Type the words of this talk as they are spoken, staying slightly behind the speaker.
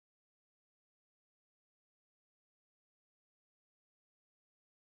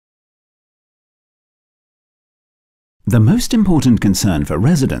The most important concern for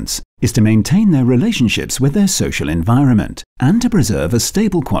residents is to maintain their relationships with their social environment and to preserve a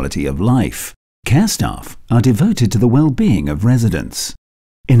stable quality of life. Care staff are devoted to the well-being of residents.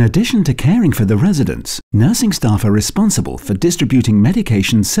 In addition to caring for the residents, nursing staff are responsible for distributing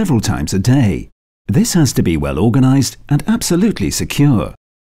medication several times a day. This has to be well organized and absolutely secure.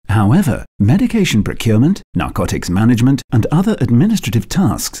 However, medication procurement, narcotics management, and other administrative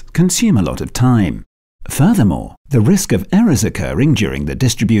tasks consume a lot of time. Furthermore, the risk of errors occurring during the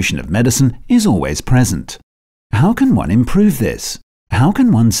distribution of medicine is always present. How can one improve this? How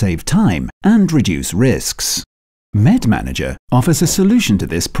can one save time and reduce risks? MedManager offers a solution to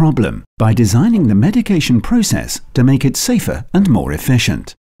this problem by designing the medication process to make it safer and more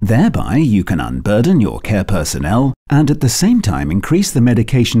efficient. Thereby, you can unburden your care personnel and at the same time increase the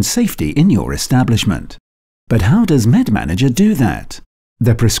medication safety in your establishment. But how does MedManager do that?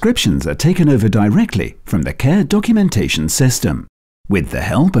 The prescriptions are taken over directly from the care documentation system. With the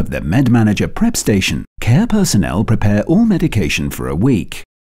help of the MedManager Prep Station, care personnel prepare all medication for a week.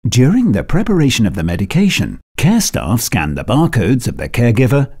 During the preparation of the medication, care staff scan the barcodes of the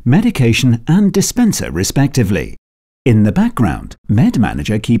caregiver, medication and dispenser respectively. In the background,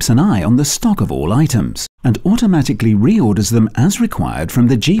 MedManager keeps an eye on the stock of all items and automatically reorders them as required from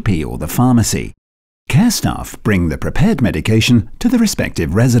the GP or the pharmacy. Care staff bring the prepared medication to the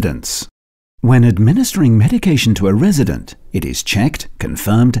respective residents. When administering medication to a resident, it is checked,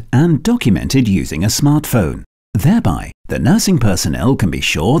 confirmed and documented using a smartphone. Thereby, the nursing personnel can be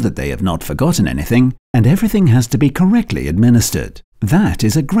sure that they have not forgotten anything and everything has to be correctly administered. That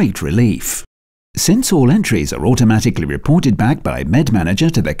is a great relief. Since all entries are automatically reported back by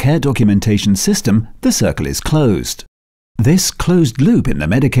MedManager to the care documentation system, the circle is closed. This closed loop in the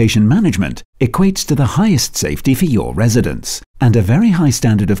medication management equates to the highest safety for your residents and a very high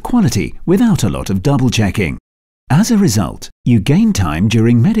standard of quality without a lot of double-checking. As a result, you gain time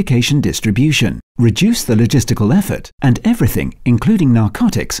during medication distribution, reduce the logistical effort, and everything, including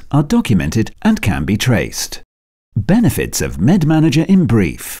narcotics, are documented and can be traced. Benefits of MedManager in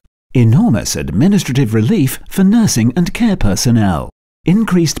brief: enormous administrative relief for nursing and care personnel,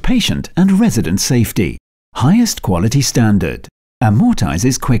 increased patient and resident safety, highest quality standard,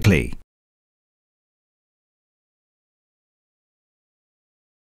 amortizes quickly.